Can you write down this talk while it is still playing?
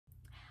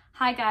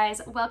Hi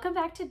guys, welcome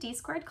back to D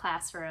Squared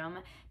Classroom.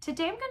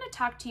 Today I'm going to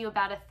talk to you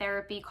about a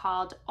therapy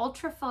called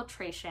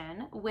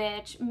ultrafiltration,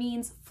 which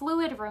means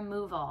fluid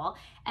removal,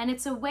 and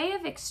it's a way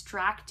of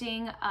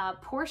extracting a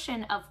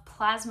portion of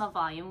plasma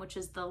volume, which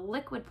is the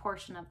liquid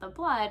portion of the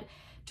blood,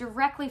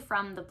 directly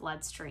from the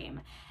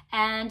bloodstream.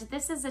 And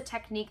this is a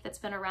technique that's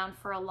been around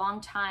for a long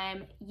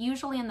time,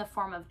 usually in the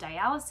form of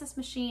dialysis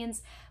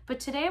machines, but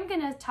today I'm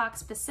going to talk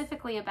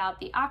specifically about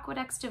the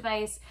Aqueduct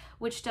device,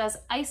 which does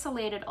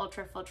isolated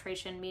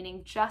ultrafiltration,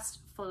 meaning just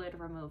fluid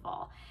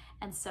removal.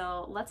 And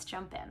so let's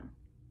jump in.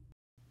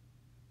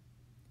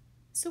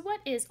 So what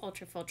is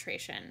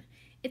ultrafiltration?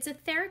 It's a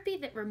therapy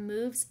that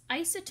removes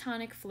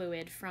isotonic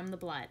fluid from the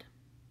blood.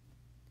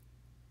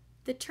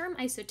 The term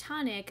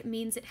isotonic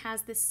means it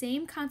has the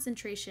same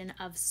concentration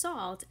of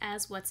salt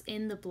as what's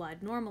in the blood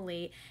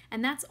normally,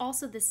 and that's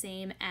also the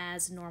same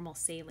as normal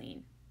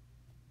saline.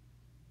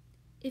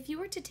 If you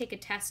were to take a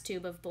test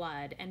tube of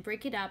blood and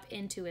break it up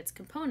into its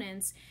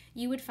components,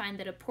 you would find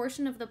that a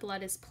portion of the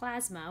blood is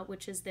plasma,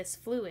 which is this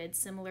fluid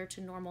similar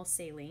to normal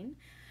saline.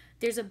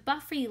 There's a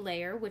buffy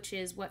layer, which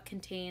is what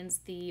contains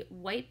the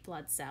white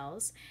blood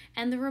cells,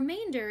 and the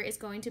remainder is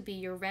going to be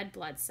your red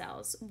blood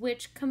cells,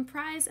 which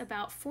comprise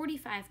about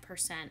 45%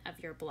 of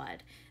your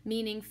blood,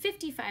 meaning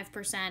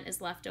 55% is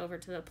left over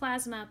to the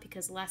plasma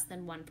because less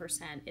than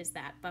 1% is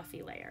that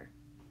buffy layer.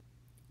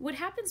 What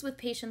happens with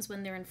patients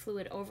when they're in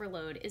fluid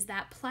overload is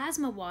that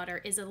plasma water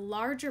is a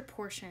larger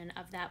portion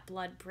of that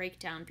blood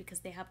breakdown because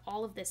they have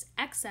all of this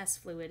excess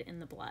fluid in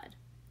the blood.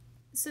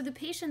 So the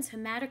patient's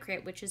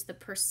hematocrit, which is the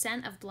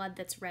percent of blood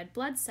that's red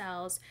blood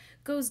cells,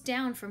 goes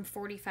down from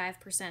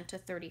 45% to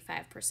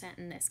 35%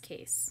 in this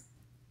case.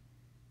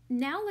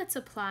 Now let's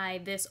apply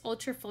this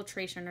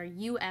ultrafiltration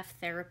or UF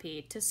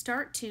therapy to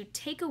start to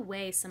take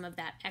away some of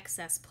that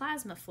excess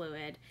plasma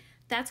fluid.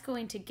 That's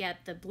going to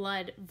get the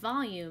blood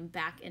volume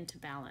back into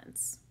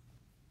balance.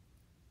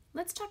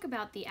 Let's talk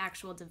about the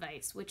actual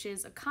device, which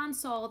is a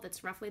console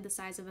that's roughly the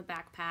size of a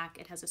backpack.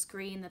 It has a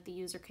screen that the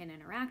user can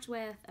interact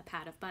with, a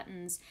pad of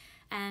buttons,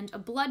 and a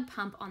blood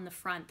pump on the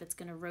front that's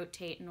going to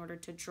rotate in order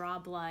to draw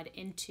blood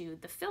into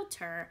the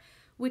filter,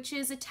 which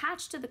is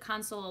attached to the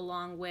console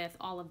along with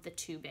all of the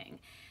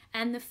tubing.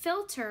 And the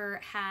filter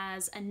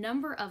has a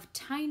number of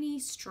tiny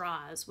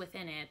straws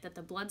within it that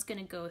the blood's going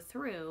to go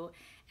through,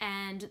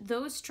 and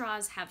those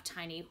straws have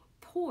tiny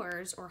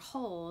pores or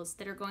holes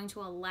that are going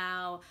to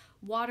allow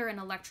water and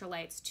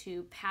electrolytes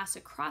to pass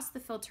across the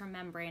filter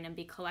membrane and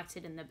be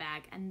collected in the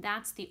bag, and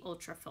that's the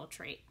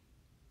ultrafiltrate.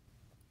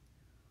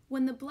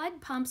 When the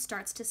blood pump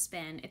starts to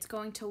spin, it's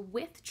going to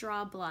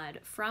withdraw blood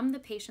from the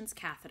patient's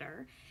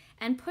catheter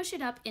and push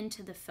it up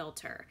into the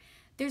filter.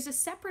 There's a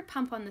separate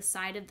pump on the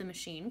side of the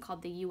machine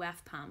called the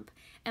UF pump,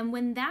 and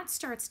when that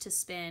starts to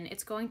spin,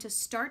 it's going to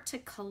start to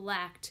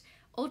collect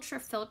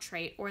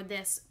ultrafiltrate, or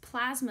this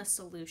plasma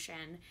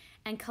solution,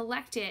 and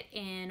collect it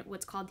in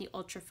what's called the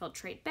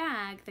ultrafiltrate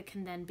bag that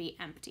can then be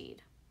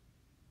emptied.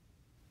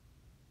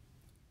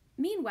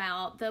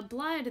 Meanwhile, the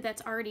blood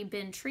that's already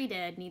been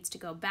treated needs to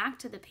go back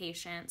to the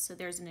patient, so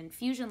there's an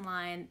infusion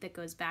line that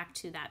goes back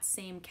to that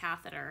same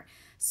catheter.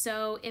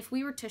 So if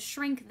we were to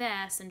shrink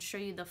this and show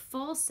you the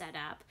full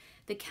setup,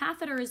 the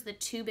catheter is the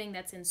tubing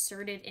that's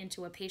inserted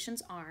into a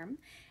patient's arm,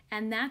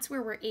 and that's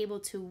where we're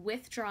able to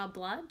withdraw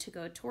blood to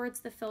go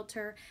towards the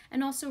filter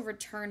and also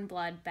return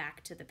blood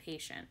back to the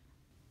patient.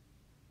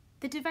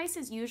 The device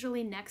is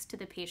usually next to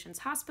the patient's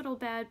hospital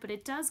bed, but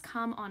it does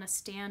come on a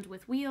stand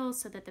with wheels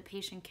so that the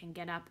patient can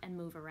get up and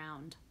move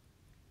around.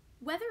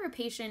 Whether a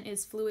patient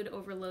is fluid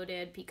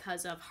overloaded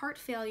because of heart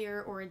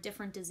failure or a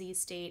different disease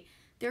state,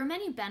 there are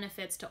many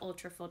benefits to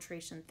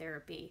ultrafiltration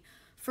therapy.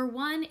 For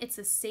one, it's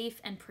a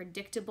safe and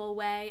predictable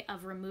way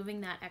of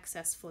removing that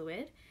excess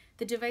fluid.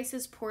 The device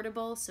is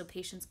portable, so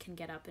patients can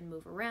get up and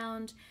move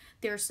around.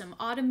 There are some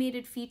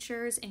automated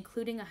features,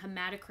 including a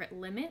hematocrit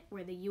limit,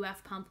 where the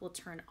UF pump will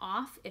turn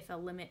off if a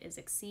limit is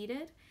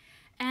exceeded.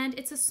 And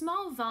it's a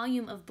small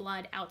volume of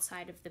blood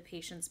outside of the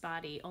patient's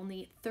body,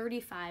 only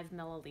 35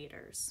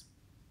 milliliters.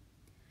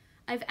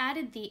 I've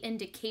added the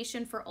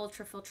indication for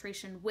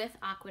ultrafiltration with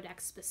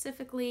Aqueduct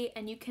specifically,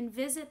 and you can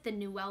visit the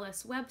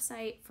Nuwellis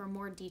website for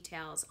more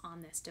details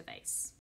on this device.